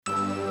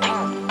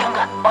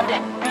on the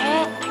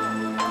beat.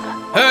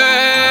 Hey,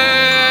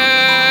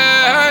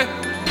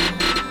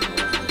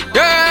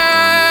 yeah,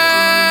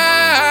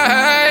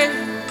 hey,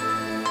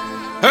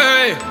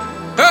 hey,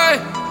 hey,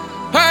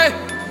 hey,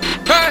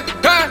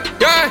 hey,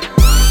 yeah.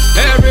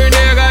 Every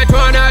nigga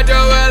tryna do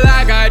it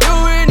like I do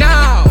it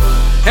now.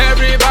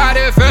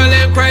 Everybody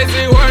feeling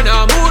crazy when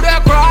I move the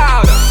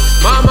crowd.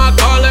 Mama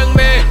calling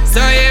me,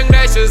 saying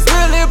that she's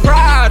really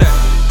proud.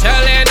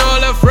 Telling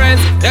all her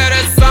friends that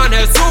her son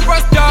is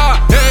superstar.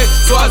 Hey,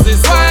 Swazi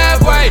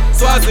swag way,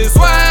 Swazi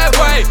swag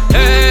way.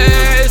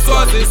 Hey,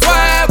 Swazi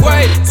swag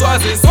way,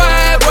 Swazi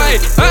swag way.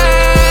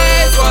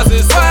 Hey, Swazi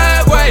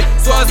swag way,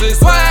 Swazi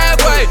swag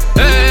way.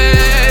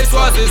 Hey,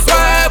 Swazi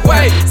swag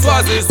way,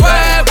 Swazi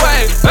swag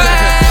way.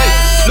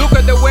 Hey, look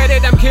at the way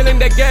that I'm killing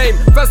the game.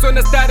 First when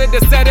I started, they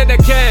said that I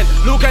can.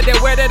 Look at the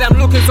way that I'm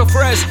looking so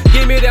fresh.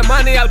 Give me the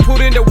money, I'll put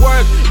in the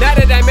work. Now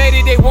that I made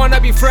it, they wanna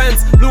be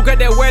friends. Look at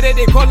the way that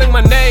they calling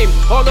my name.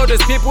 All of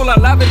these people are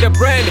loving the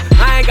brand.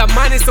 I ain't got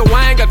money, so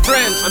I ain't got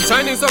friends. I'm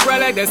shining so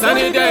bright like the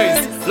sunny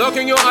days.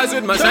 Locking your eyes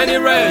with my shiny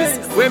rays.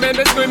 Women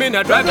be screaming,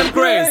 I drive them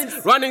crazy.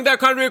 Running the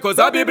country cause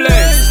I be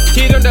blessed.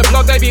 Kid on the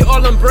block, they be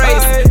all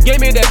embraced. Give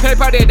me the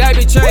paper that I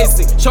be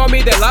chasing. Show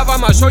me the love,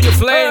 I'ma show you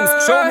flames.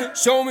 Show me,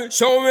 show me,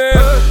 show me.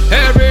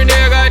 Every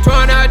nigga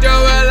tryna do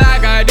it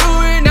like I do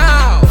it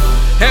now.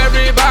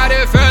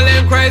 Everybody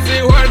feeling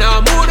crazy when I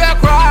move the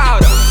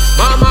crowd.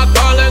 Mama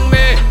calling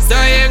me,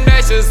 saying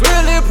that she's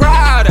really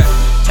proud.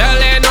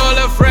 Telling all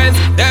her friends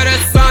that her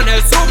son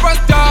is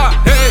superstar.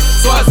 Hey,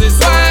 Swazi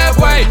swag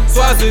way,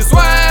 Swazi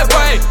swag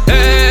way.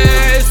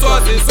 Hey,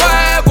 Swazi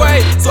swag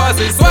way,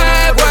 Swazi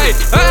swag way.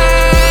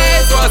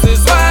 Hey, Swazi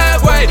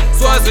swag way,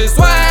 Swazi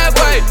swag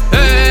way.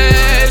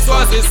 Hey,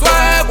 Swazi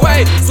swag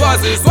way,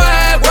 Swazi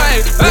swag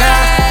way.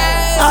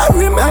 Hey. I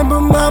remember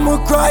mama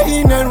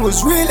crying and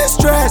was really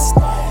stressed.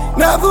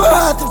 Never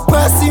had the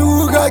person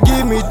who could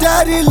give me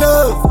daddy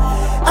love.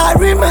 I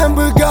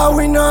remember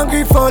going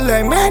hungry for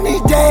like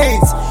many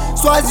days.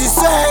 Swazi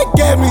said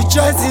gave me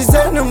chances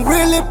and I'm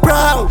really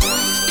proud.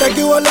 Thank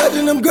you a lot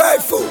and I'm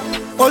grateful.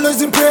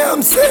 Always in prayer,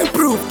 I'm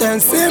improved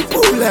and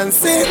simple and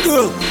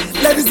single.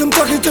 Ladies, I'm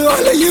talking to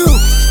all of you.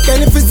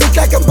 Can you visit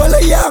like I'm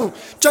Bola Young?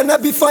 Tryna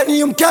be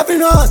funny, I'm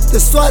Kevin Hart. The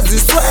Swazi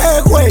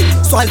swag way,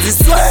 Swazi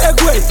swag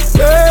way.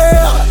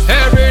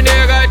 Yeah. Every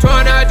nigga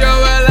tryna do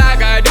it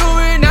like I do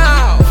it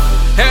now.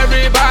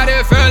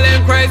 Everybody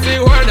feeling crazy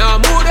when I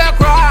move the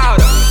crowd.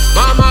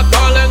 Mama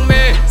calling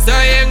me,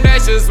 saying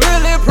that she's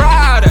really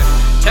proud.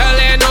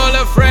 Telling all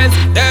her friends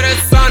that her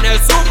son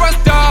is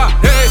superstar.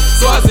 Hey,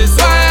 Swazi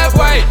swag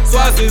way,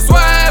 Swazi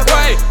swag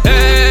way.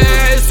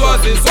 Hey,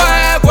 Swazi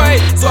swag way,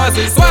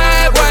 Swazi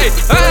swag way.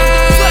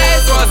 Hey,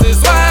 Swazi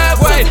swag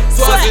way,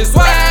 Swazi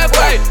swag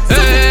way.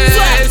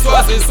 Hey,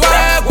 Swazi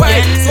swag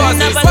way,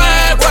 Swazi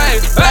swag way.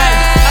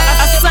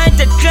 I signed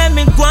the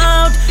claiming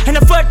ground, and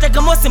I felt like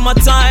I'm wasting my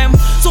time.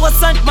 So I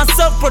signed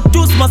myself,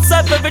 produce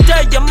myself every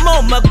day. I'm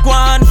on my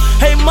grind.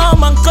 Hey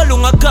mom, I'm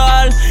calling a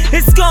call.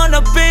 It's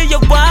gonna be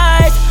your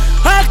wife.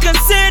 I can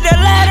see the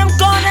light, I'm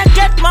gonna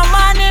get my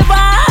money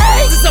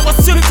right. Since I was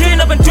 16,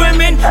 I've been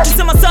dreaming. Just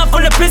see myself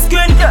on the big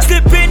screen,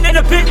 sleeping in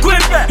a big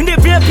crib. In the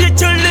VIP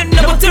chilling,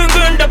 never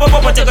thinking.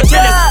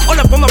 All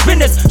up on my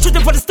business,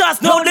 shooting for the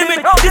stars, no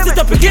limit. This is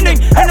the beginning,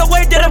 and the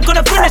way that I'm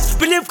gonna finish.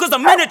 Believe cause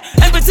I'm in it,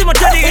 and we'll see my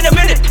daddy in a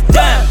minute.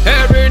 Damn.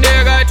 Every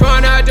nigga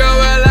tryna do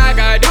it like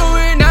I do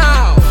it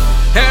now.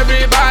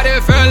 Everybody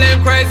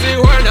feeling crazy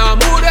when I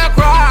move the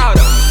crowd.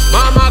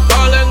 Mama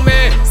calling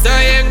me,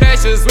 saying that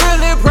she's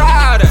really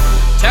proud.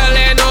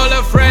 Telling all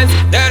her friends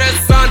that her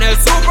son is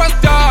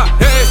superstar.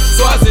 Hey,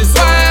 Swazi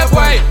swag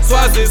way,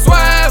 Swazi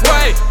swag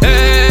way.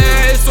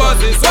 Hey,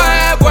 Swazi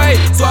swag way,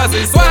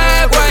 Swazi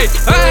swag way.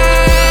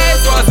 Hey,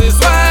 Swazi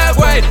swag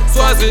way,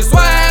 Swazi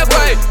swag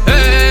way.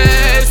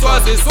 Hey,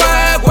 Swazi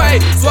swag way,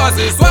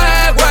 Swazi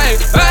swag way.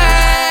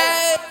 Hey.